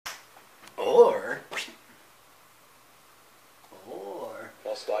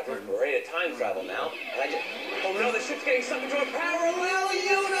squadron. We're ready to time travel now. And I just... Oh no, the ship's getting sucked into a parallel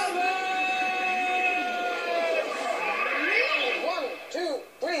universe! 1, 2,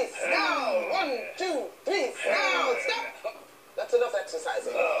 3, now! 1, 2, 3, now! Stop! That's enough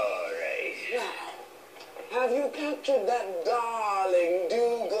exercising. All right. Now, have you captured that darling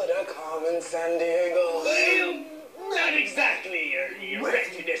do-gooder Carmen San Diego? Well, not exactly, Your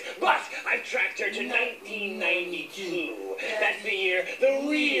Wretchedness, but I've tracked her to 1992. That's the year The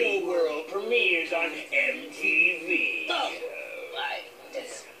Real World premieres on MTV. Oh, I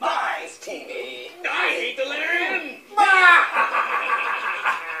despise TV. I hate the letter M.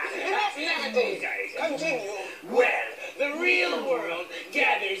 Enough narrative. Continue. Well, the real world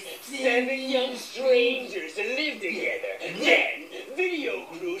gathers 7 young strangers to live together. Then, video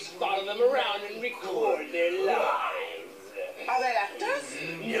crews follow them around and record their lives. Are they actors?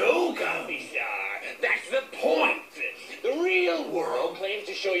 No, Commissar. That's the point. The real world claims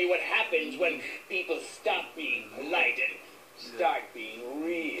to show you what happens when people stop being polite and start being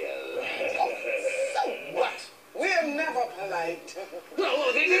real. So what? We're never polite.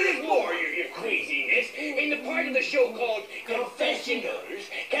 Well, there is more, your craziness. In the part of the show called Confessionals,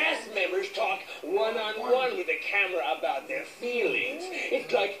 cast members talk one-on-one with the camera about their feelings.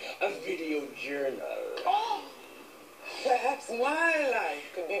 It's like a video journal. Oh, perhaps my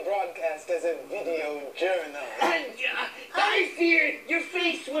life could be broadcast as a video journal. And I fear your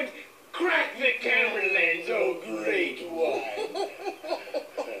face would crack the camera lens, oh great one.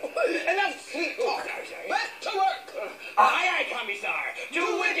 Enough sweet talk. Back to work. Aye, aye, Commissar.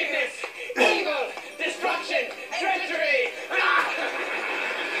 To wickedness, evil, destruction, treachery.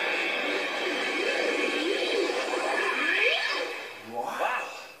 Wow.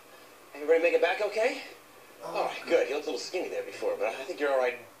 Everybody make it back okay? All right, good. You looked a little skinny there before, but I think you're all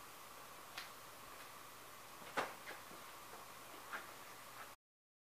right